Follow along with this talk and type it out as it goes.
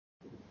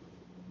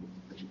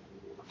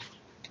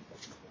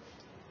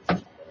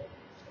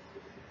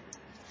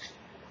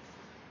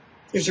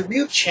There's a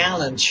real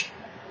challenge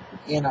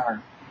in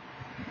our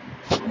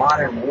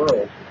modern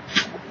world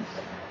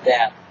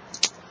that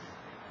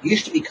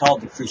used to be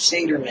called the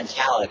Crusader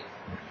mentality.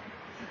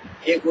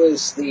 It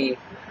was the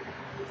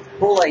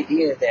whole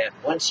idea that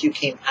once you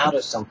came out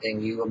of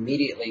something, you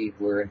immediately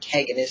were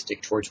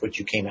antagonistic towards what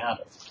you came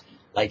out of.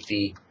 Like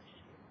the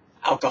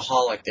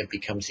alcoholic that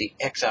becomes the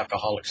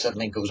ex-alcoholic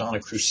suddenly goes on a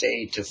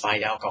crusade to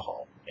fight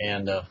alcohol.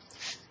 And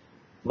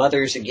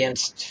mothers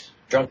against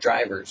drunk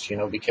drivers,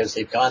 because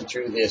they've gone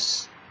through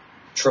this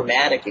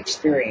traumatic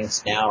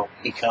experience, now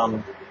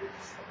become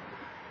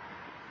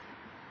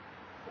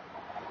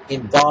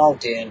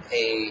involved in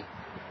a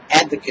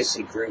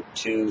advocacy group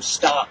to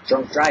stop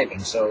drunk driving.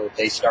 So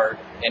they start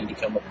and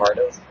become a part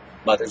of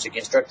Mothers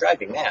Against Drunk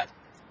Driving, MAD.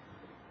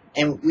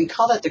 And we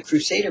call that the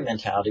Crusader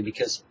mentality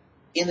because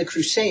in the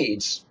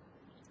Crusades,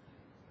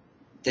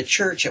 the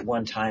church at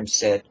one time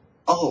said,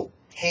 oh,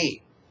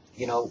 hey,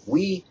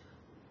 we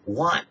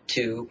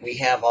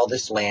have all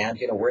this land,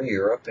 we're in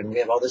Europe and we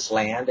have all this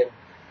land and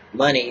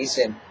monies,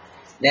 and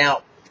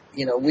now,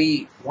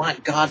 we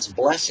want God's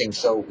blessing,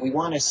 so we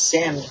want to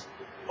send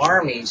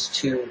armies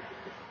to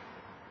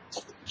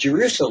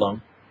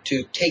Jerusalem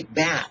to take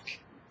back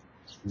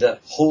the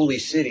holy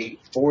city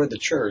for the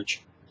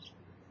church,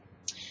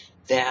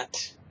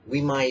 that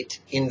we might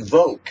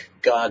invoke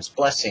God's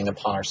blessing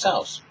upon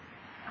ourselves.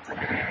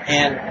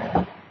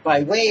 And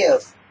by way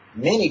of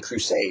many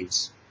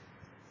crusades,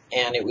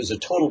 and it was a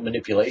total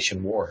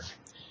manipulation war,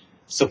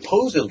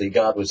 supposedly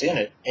God was in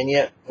it, and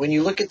yet when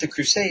you look at the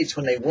crusades,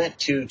 when they went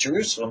to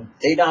Jerusalem,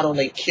 they not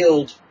only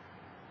killed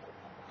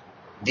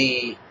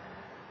the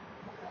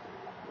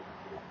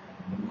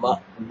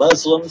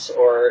Muslims,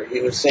 or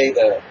you would say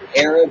the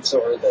Arabs,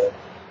 or the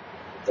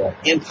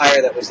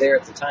empire that was there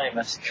at the time. I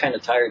was kind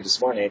of tired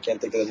this morning. I can't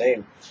think of the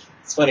name.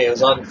 It's funny. It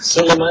was on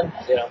Suleiman,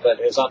 but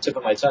it was on the tip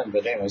of my tongue.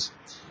 But anyways,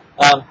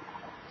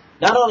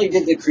 not only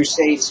did the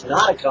Crusades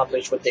not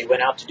accomplish what they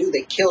went out to do,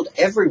 they killed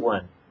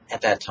everyone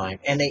at that time.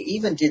 And they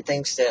even did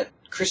things that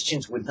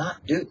Christians would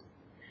not do.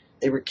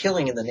 They were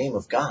killing in the name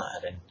of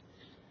God and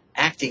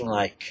acting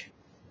like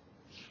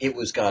it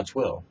was God's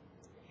will.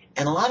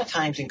 And a lot of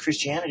times in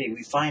Christianity,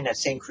 we find that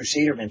same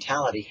Crusader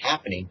mentality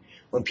happening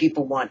when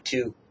people want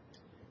to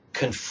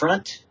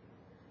confront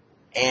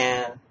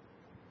and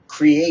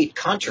create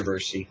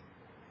controversy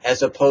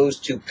as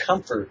opposed to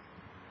comfort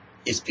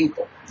his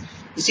people.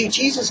 You see,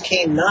 Jesus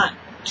came not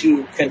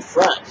to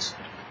confront,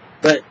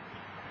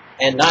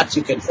 and not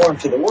to conform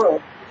to the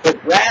world,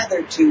 but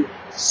rather to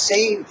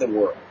save the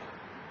world.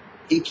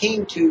 He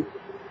came to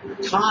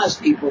cause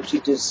people to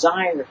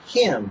desire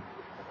him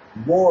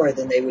more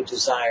than they would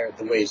desire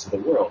the ways of the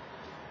world.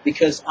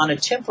 Because on a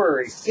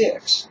temporary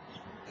fix,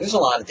 there's a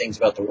lot of things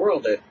about the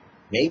world that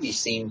maybe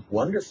seem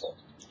wonderful.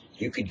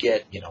 You could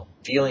get,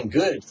 feeling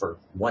good for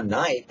one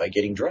night by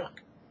getting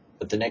drunk,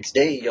 but the next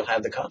day you'll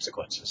have the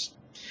consequences.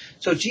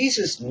 So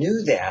Jesus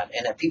knew that,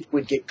 and that people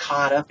would get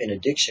caught up in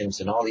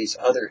addictions and all these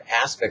other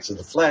aspects of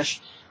the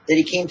flesh, that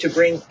he came to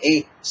bring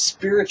a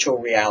spiritual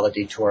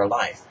reality to our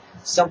life,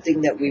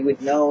 something that we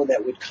would know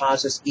that would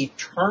cause us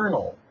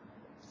eternal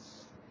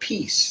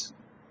peace.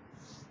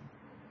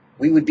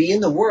 We would be in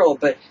the world,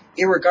 but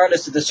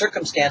irregardless of the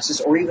circumstances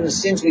or even the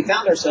sins we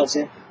found ourselves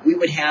in, we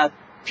would have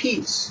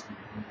peace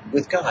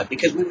with God,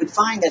 because we would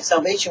find that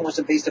salvation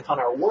wasn't based upon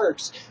our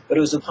works, but it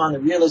was upon the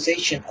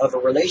realization of a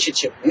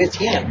relationship with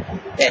him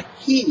that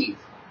he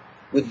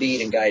would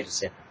lead and guide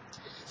us in.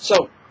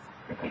 So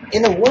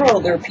in the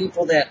world, there are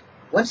people that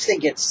once they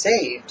get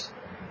saved,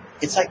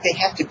 it's like they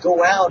have to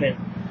go out and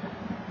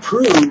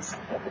prove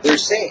they're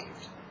saved.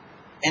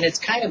 And it's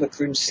kind of a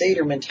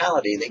Crusader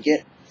mentality. They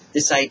get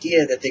this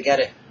idea that they got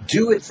to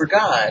do it for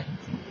God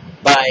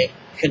by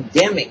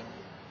condemning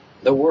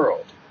the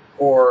world,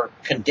 or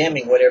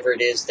condemning whatever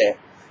it is that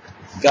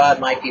God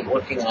might be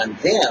working on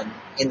them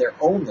in their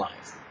own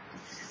life.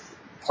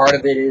 Part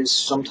of it is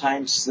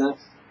sometimes the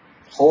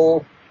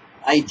whole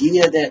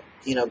idea that,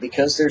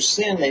 because there's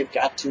sin, they've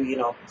got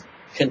to,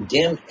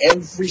 condemn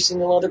every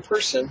single other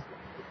person,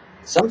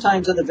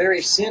 sometimes of the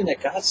very sin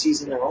that God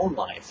sees in their own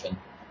life. And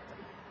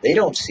they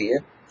don't see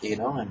it,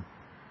 and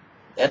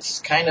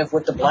that's kind of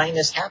what the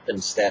blindness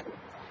happens, that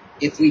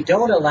if we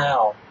don't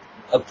allow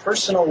a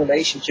personal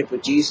relationship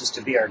with Jesus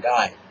to be our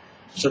guide,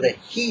 so that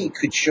he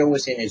could show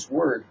us in his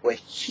word what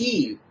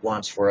he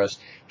wants for us,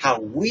 how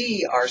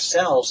we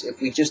ourselves,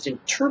 if we just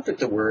interpret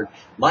the word,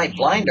 might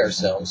blind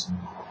ourselves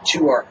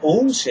to our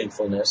own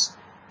sinfulness,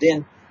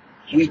 then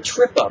we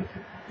trip up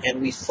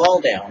and we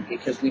fall down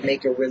because we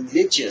make a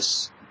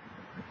religious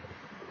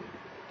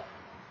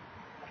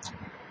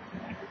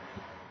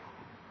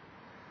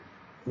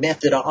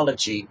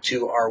methodology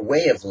to our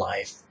way of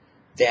life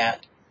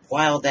that,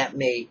 while that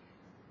may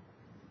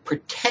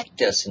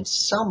protect us in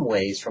some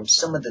ways from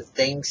some of the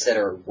things that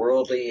are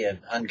worldly and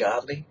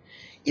ungodly,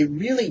 it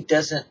really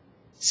doesn't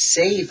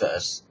save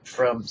us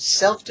from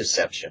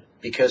self-deception,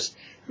 because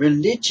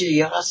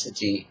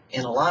religiosity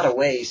in a lot of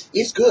ways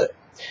is good.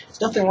 There's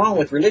nothing wrong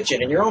with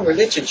religion, and your own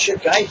religion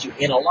should guide you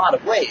in a lot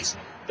of ways,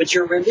 but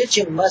your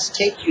religion must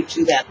take you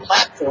to that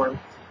platform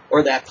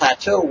or that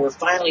plateau where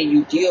finally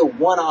you deal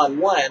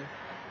one-on-one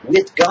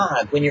with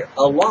God when you're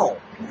alone.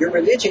 Your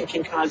religion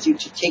can cause you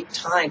to take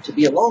time to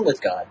be alone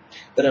with God.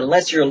 But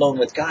unless you're alone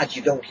with God,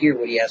 you don't hear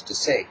what he has to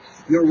say.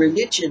 Your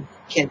religion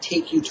can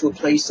take you to a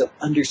place of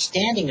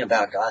understanding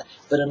about God,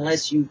 but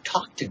unless you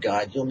talk to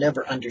God, you'll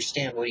never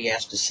understand what he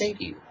has to say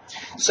to you.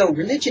 So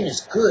religion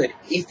is good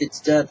if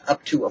it's done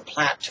up to a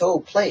plateau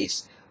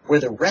place where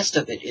the rest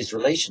of it is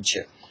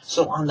relationship.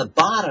 So on the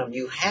bottom,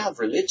 you have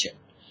religion.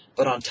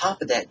 But on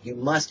top of that, you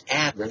must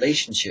add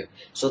relationship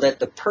so that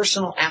the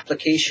personal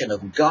application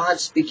of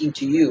God speaking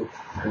to you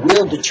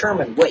will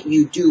determine what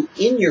you do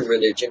in your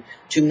religion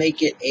to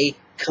make it a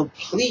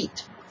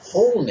complete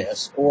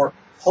wholeness or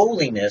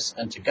holiness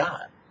unto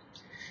God.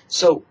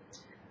 So,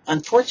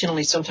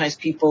 unfortunately, sometimes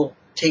people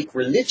take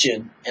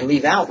religion and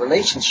leave out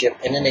relationship,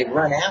 and then they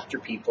run after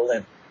people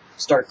and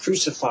start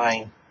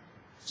crucifying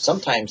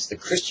sometimes the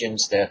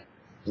Christians that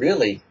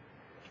really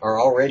are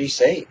already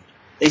saved.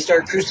 They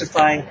start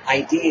crucifying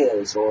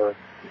ideas or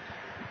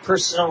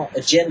personal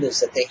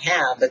agendas that they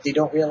have, but they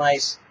don't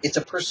realize it's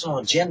a personal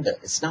agenda.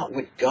 It's not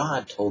what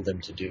God told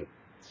them to do.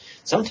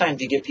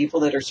 Sometimes you get people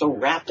that are so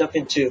wrapped up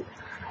into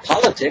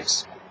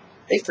politics,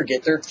 they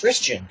forget they're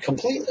Christian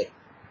completely.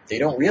 They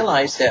don't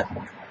realize that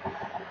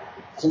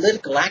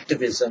political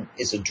activism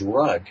is a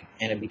drug,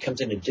 and it becomes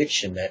an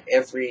addiction that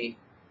every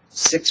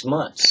 6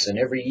 months, and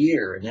every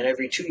year, and then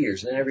every 2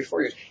 years, and then every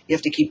 4 years, you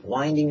have to keep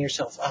winding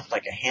yourself up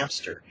like a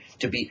hamster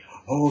to be,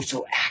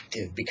 so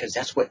active, because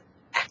that's what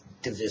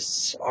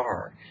activists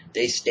are.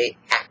 They stay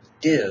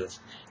active.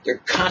 They're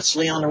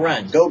constantly on the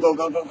run. Go, go,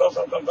 go, go, go,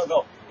 go, go, go,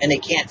 go. And they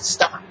can't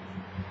stop.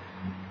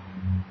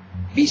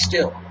 Be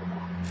still.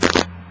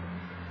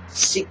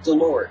 Seek the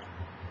Lord.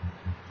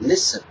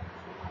 Listen.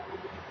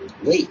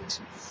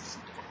 Wait.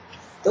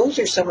 Those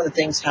are some of the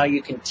things how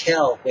you can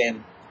tell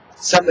when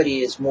somebody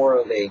is more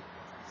of a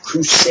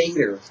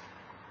crusader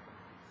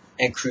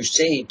and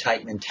crusade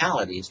type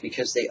mentalities,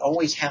 because they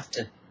always have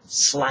to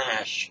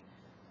slash,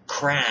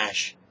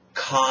 crash,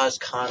 cause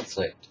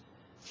conflict,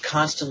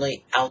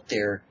 constantly out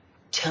there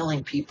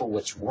telling people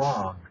what's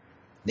wrong,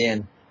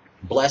 then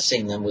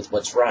blessing them with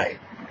what's right.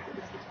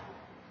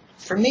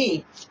 For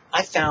me,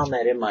 I found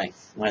that in my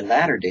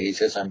latter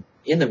days, as I'm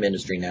in the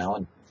ministry now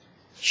and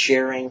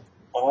sharing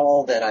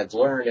all that I've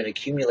learned and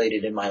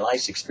accumulated in my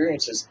life's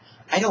experiences,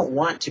 I don't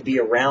want to be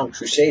around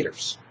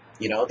crusaders.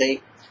 You know,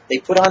 they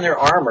put on their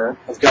armor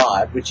of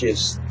God, which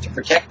is to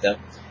protect them,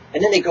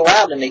 and then they go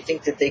out and they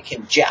think that they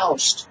can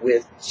joust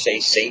with,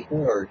 say, Satan,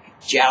 or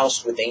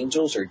joust with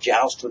angels, or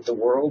joust with the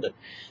world, and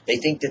they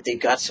think that they've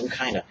got some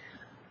kind of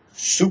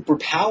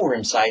superpower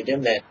inside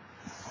them, that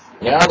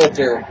now that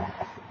they're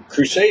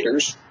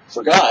crusaders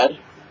for God,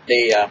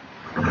 they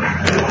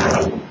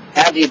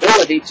have the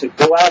ability to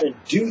go out and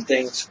do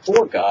things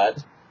for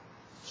God,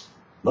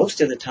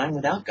 most of the time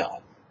without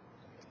God.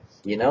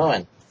 You know,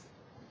 and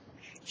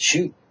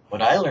shoot,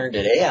 what I learned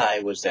at AI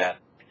was that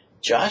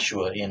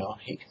Joshua, you know,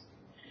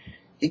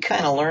 he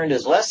kind of learned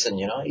his lesson,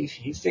 you know.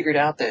 He figured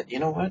out that, you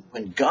know what,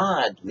 when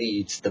God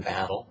leads the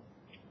battle,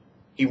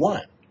 he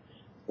won.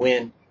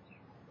 When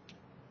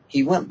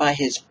he went by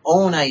his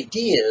own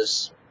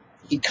ideas,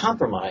 he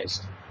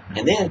compromised.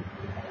 And then,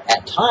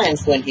 at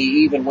times, when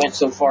he even went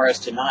so far as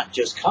to not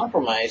just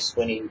compromise,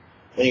 when he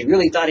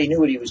really thought he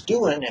knew what he was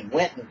doing and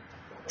went and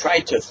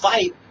tried to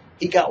fight,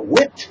 he got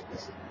whipped.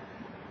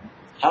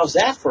 How's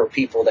that for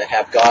people that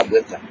have God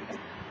with them?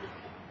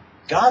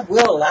 God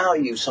will allow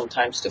you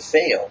sometimes to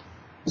fail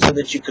so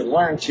that you can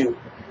learn to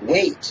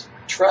wait,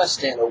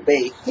 trust, and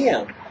obey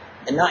him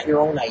and not your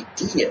own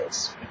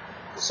ideas.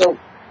 So,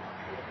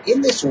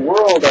 in this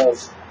world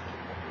of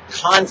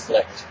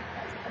conflict,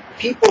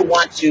 people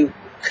want to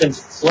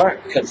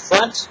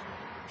confront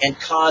and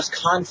cause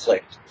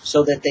conflict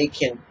so that they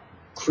can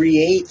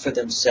create for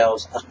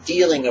themselves a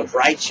feeling of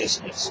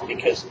righteousness.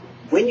 Because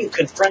when you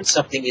confront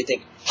something, you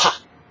think,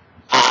 ha!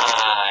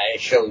 I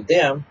showed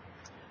them.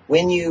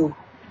 When you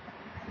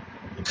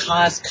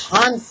cause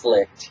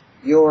conflict,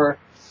 your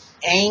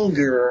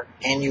anger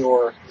and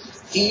your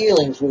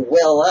feelings will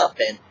well up.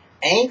 And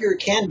anger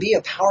can be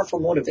a powerful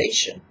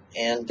motivation.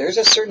 And there's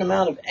a certain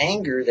amount of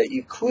anger that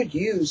you could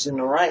use in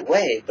the right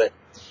way. But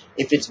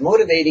if it's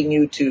motivating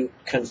you to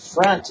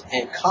confront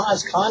and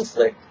cause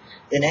conflict,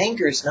 then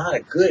anger is not a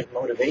good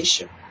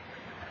motivation.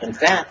 In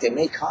fact, it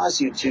may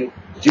cause you to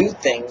do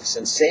things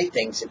and say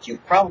things that you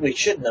probably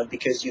shouldn't have,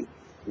 because you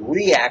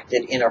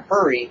reacted in a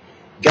hurry,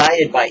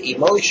 guided by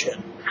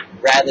emotion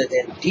rather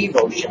than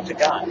devotion to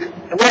God.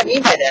 And what I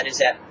mean by that is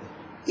that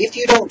if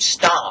you don't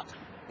stop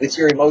with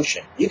your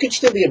emotion, you can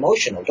still be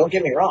emotional, don't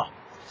get me wrong,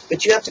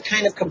 but you have to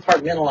kind of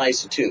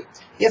compartmentalize the two.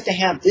 You have to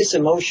have this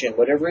emotion,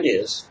 whatever it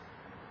is.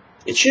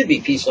 It should be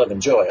peace, love,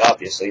 and joy,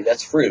 obviously,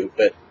 that's fruit,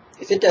 but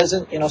if it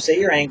doesn't, you know, say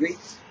you're angry,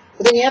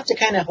 well, then you have to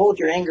kind of hold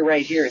your anger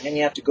right here, and then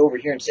you have to go over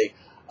here and say,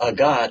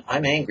 God,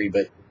 I'm angry,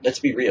 but let's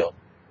be real.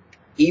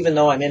 Even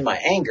though I'm in my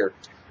anger,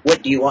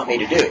 what do you want me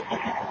to do?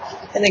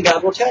 And then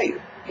God will tell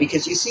you.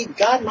 Because you see,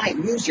 God might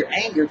use your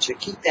anger to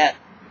keep that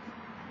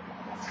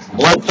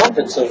blood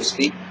pumping, so to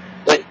speak,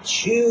 but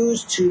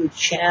choose to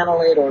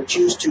channel it or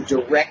choose to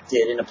direct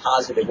it in a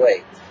positive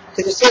way.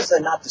 Because it says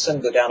that not the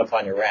sun go down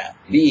upon your wrath.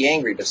 Be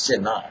angry, but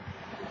sin not.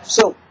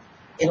 So,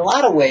 in a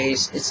lot of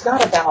ways, it's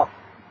not about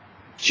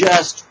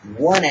just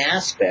one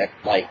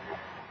aspect, like,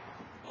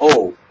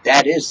 oh,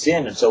 that is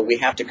sin, and so we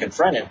have to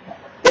confront it.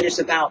 But it's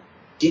about,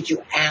 did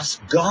you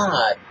ask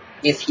God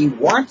if He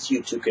wants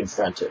you to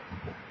confront it?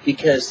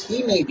 Because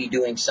He may be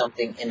doing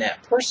something in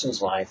that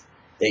person's life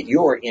that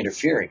you're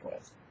interfering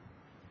with.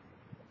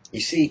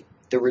 You see,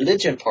 the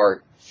religion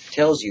part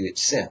tells you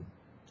it's sin,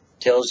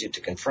 tells you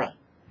to confront.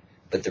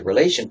 But the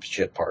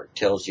relationship part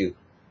tells you,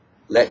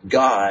 let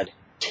God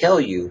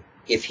tell you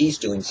if He's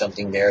doing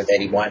something there that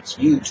He wants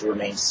you to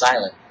remain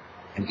silent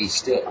and be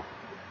still.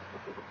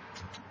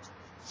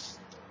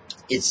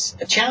 It's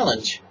a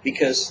challenge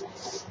because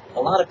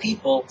a lot of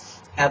people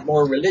have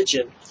more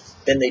religion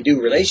than they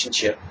do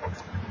relationship.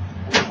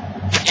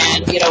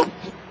 And,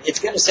 it's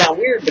going to sound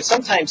weird, but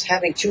sometimes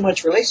having too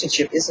much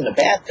relationship isn't a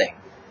bad thing.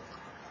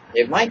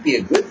 It might be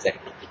a good thing.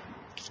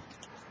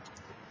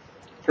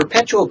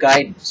 Perpetual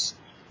guidance.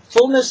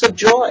 Fullness of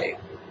joy.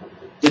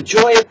 The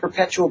joy of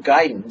perpetual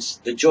guidance,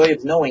 the joy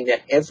of knowing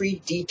that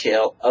every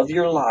detail of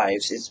your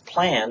lives is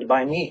planned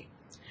by me,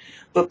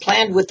 but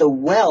planned with a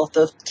wealth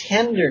of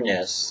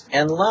tenderness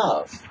and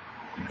love.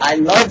 I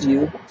love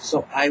you,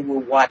 so I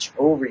will watch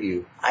over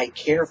you. I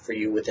care for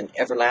you with an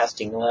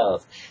everlasting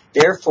love.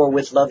 Therefore,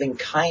 with loving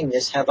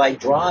kindness have I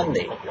drawn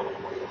thee.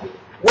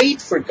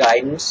 Wait for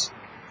guidance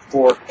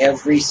for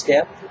every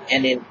step,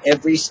 and in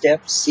every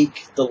step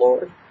seek the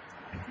Lord.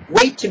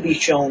 Wait to be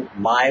shown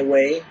my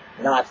way,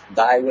 not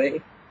thy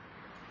way.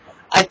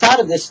 I thought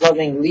of this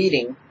loving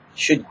leading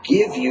should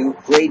give you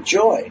great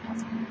joy.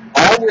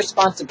 All the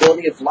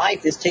responsibility of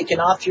life is taken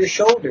off your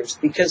shoulders,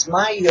 because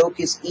my yoke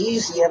is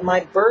easy and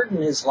my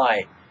burden is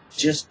light.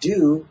 Just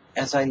do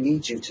as I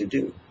lead you to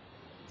do.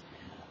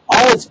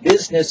 All its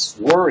business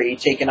worry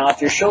taken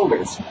off your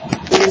shoulders.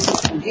 It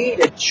is indeed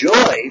a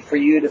joy for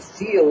you to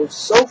feel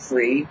so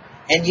free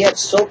and yet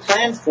so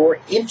planned for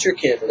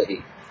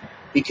intricately,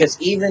 because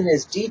even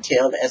as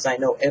detailed as I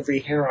know every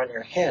hair on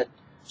your head,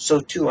 so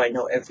too I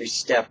know every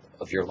step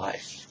of your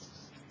life.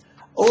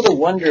 Oh, the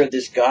wonder of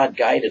this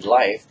God-guided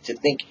life, to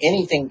think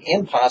anything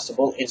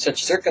impossible in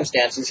such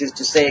circumstances is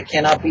to say it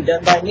cannot be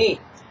done by me.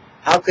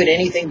 How could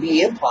anything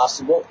be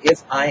impossible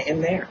if I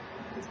am there?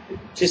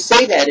 To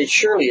say that is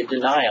surely a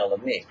denial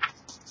of me.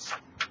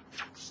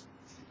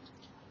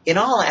 In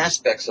all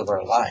aspects of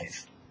our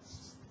life,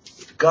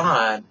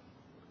 God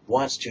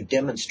wants to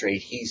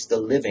demonstrate He's the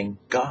living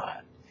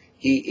God.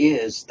 He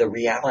is the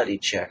reality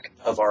check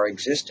of our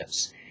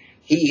existence.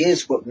 He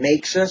is what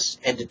makes us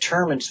and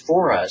determines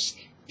for us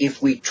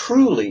if we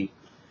truly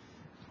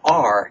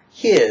are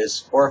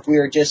His, or if we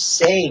are just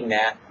saying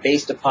that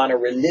based upon a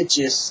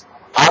religious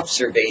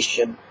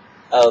observation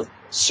of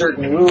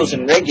certain rules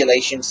and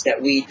regulations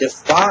that we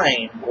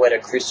define what a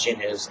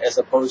Christian is, as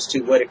opposed to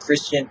what a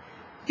Christian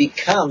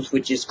becomes,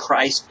 which is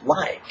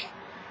Christ-like.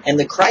 And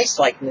the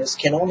Christ-likeness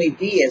can only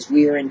be as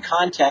we are in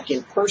contact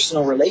in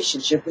personal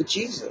relationship with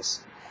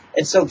Jesus.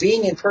 And so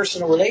being in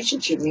personal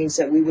relationship means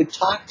that we would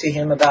talk to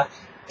Him about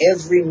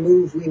every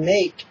move we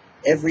make,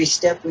 every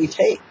step we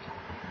take.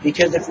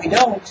 Because if we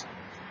don't,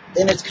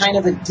 then it's kind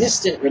of a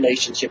distant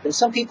relationship. And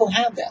some people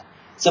have that.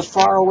 It's a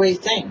faraway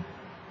thing.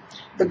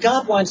 But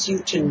God wants you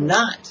to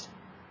not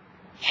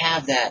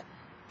have that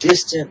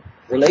distant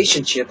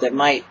relationship that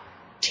might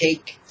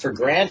take for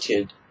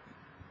granted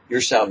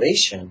your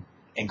salvation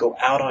and go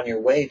out on your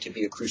way to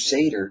be a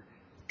crusader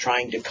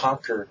trying to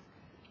conquer,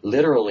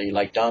 literally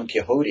like Don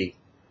Quixote,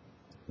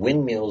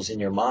 windmills in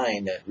your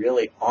mind that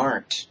really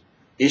aren't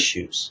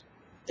issues,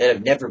 that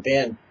have never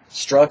been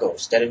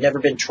struggles, that have never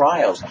been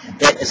trials,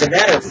 that, as a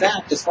matter of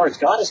fact, as far as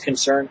God is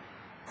concerned,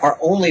 are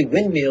only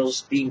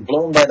windmills being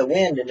blown by the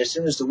wind, and as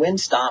soon as the wind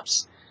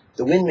stops,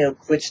 the windmill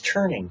quits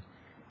turning.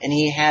 And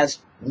He has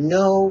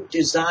no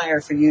desire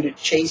for you to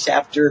chase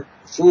after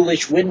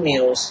foolish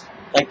windmills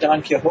like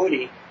Don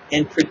Quixote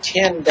and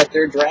pretend that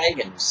they're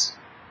dragons.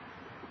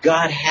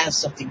 God has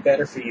something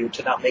better for you,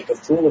 to not make a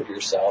fool of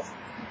yourself,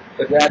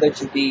 but rather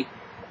to be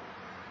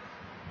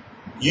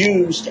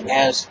used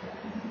as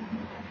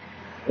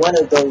one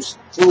of those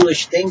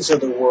foolish things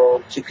of the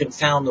world to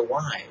confound the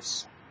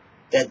wise.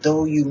 That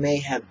though you may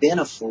have been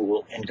a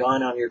fool and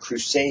gone on your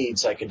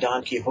crusades like a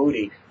Don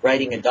Quixote,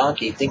 riding a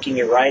donkey, thinking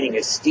you're riding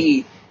a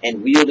steed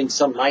and wielding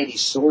some mighty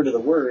sword of the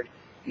word,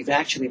 you've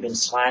actually been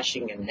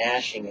slashing and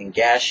gnashing and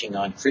gashing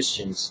on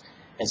Christians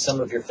and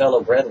some of your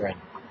fellow brethren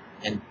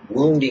and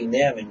wounding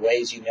them in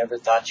ways you never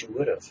thought you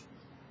would have.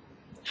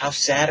 How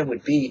sad it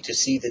would be to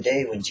see the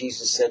day when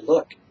Jesus said,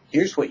 look,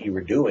 here's what you were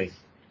doing,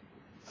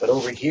 but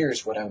over here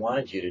is what I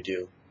wanted you to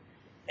do.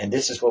 And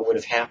this is what would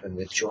have happened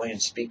with joy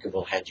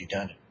unspeakable had you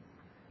done it.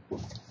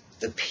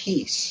 The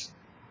peace,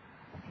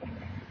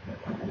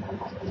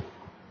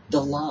 the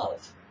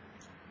love,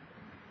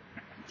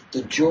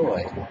 the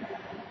joy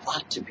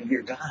ought to be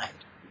your guide.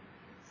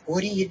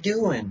 What are you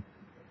doing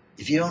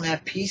if you don't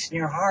have peace in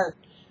your heart,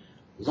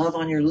 love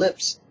on your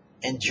lips,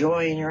 and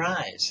joy in your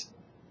eyes?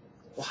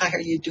 Why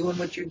are you doing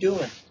what you're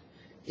doing?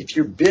 If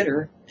you're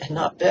bitter and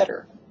not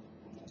better,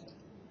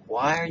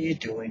 why are you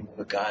doing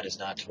what God has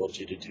not told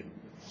you to do?